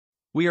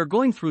We are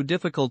going through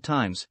difficult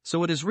times,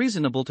 so it is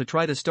reasonable to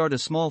try to start a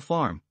small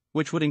farm,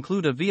 which would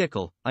include a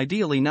vehicle,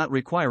 ideally not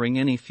requiring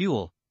any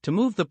fuel, to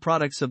move the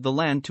products of the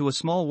land to a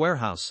small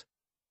warehouse.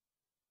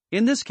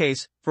 In this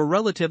case, for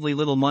relatively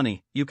little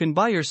money, you can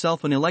buy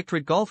yourself an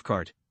electric golf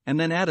cart, and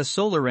then add a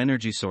solar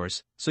energy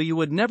source, so you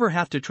would never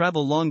have to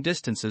travel long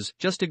distances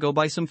just to go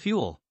buy some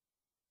fuel.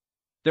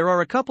 There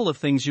are a couple of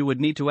things you would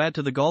need to add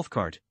to the golf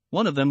cart.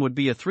 One of them would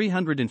be a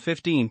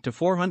 315 to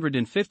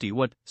 450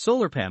 watt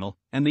solar panel,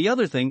 and the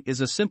other thing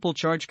is a simple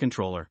charge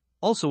controller,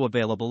 also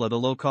available at a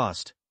low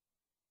cost.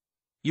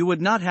 You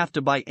would not have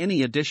to buy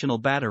any additional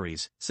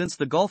batteries, since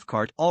the golf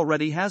cart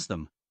already has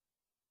them.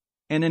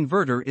 An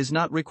inverter is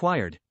not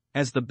required,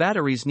 as the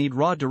batteries need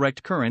raw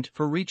direct current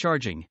for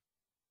recharging.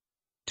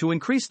 To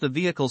increase the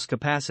vehicle's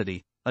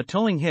capacity, a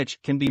towing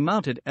hitch can be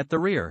mounted at the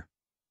rear.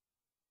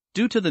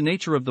 Due to the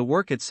nature of the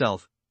work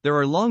itself, there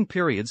are long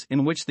periods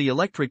in which the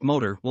electric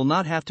motor will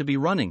not have to be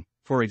running,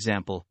 for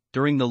example,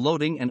 during the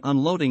loading and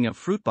unloading of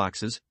fruit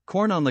boxes,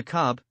 corn on the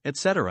cob,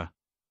 etc.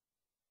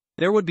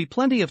 There would be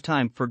plenty of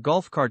time for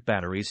golf cart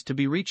batteries to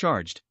be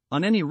recharged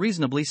on any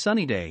reasonably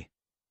sunny day.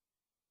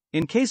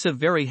 In case of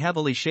very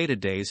heavily shaded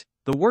days,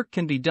 the work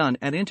can be done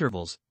at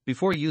intervals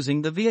before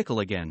using the vehicle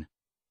again.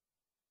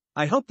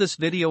 I hope this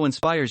video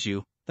inspires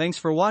you. Thanks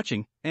for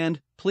watching,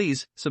 and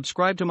please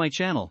subscribe to my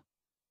channel.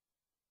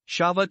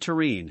 Shava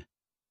Tareen.